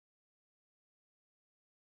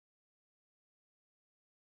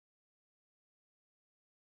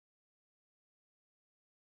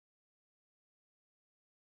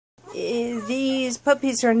These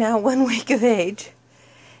puppies are now 1 week of age,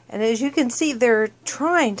 and as you can see, they're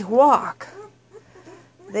trying to walk.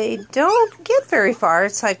 They don't get very far.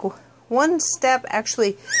 It's like one step,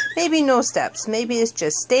 actually, maybe no steps. Maybe it's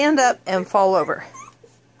just stand up and fall over.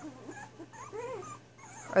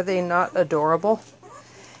 Are they not adorable?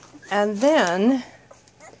 And then,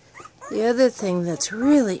 the other thing that's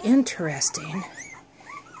really interesting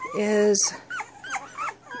is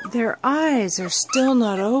their eyes are still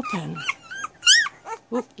not open.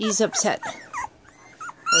 Oop, he's upset.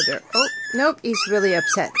 Oh, there. Oh, nope, he's really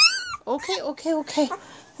upset.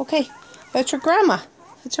 Okay. That's your grandma.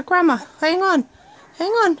 It's your grandma. Hang on.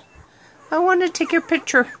 I want to take your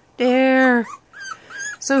picture. There.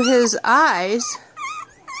 So his eyes,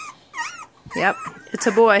 yep, it's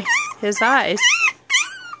a boy. His eyes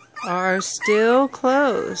are still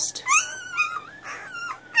closed.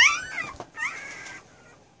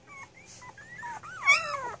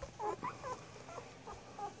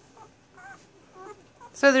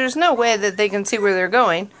 So there's no way that they can see where they're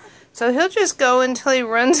going. So he'll just go until he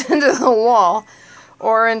runs into the wall,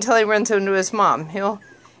 or until he runs into his mom. He'll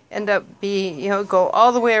end up go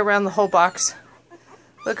all the way around the whole box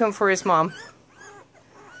looking for his mom.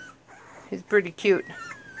 He's pretty cute.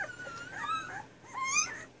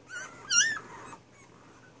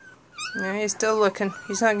 Yeah, he's still looking.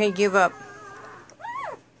 He's not going to give up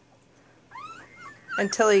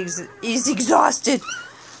until he's exhausted.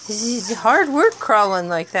 This is hard work crawling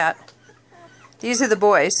like that. These are the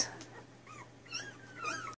boys.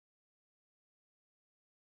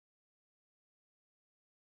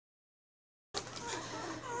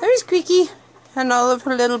 There's Creaky and all of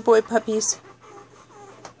her little boy puppies.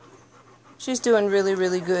 She's doing really,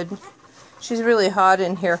 really good. She's really hot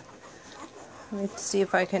in here. Let me see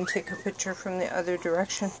if I can take a picture from the other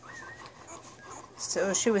direction.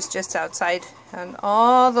 So she was just outside, and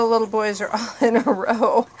all the little boys are all in a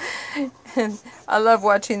row. And I love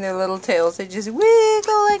watching their little tails. They just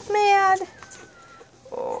wiggle like mad.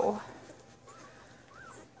 Oh.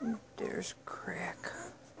 There's Crack.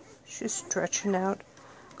 She's stretching out.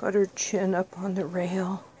 Got her chin up on the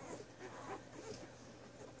rail.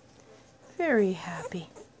 Very happy.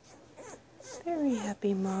 Very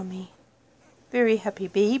happy, Mommy. Very happy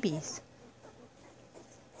babies.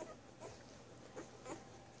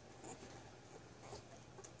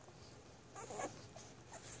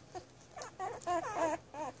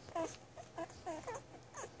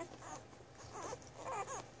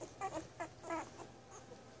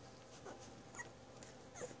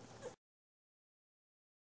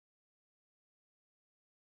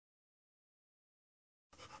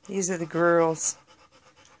 These are the girls.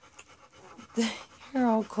 They're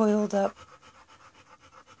all coiled up,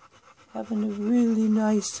 having a really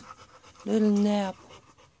nice little nap.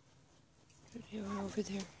 Over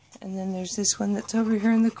there. And then there's this one that's over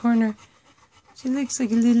here in the corner. She looks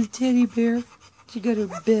like a little teddy bear. She got her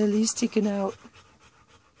belly sticking out.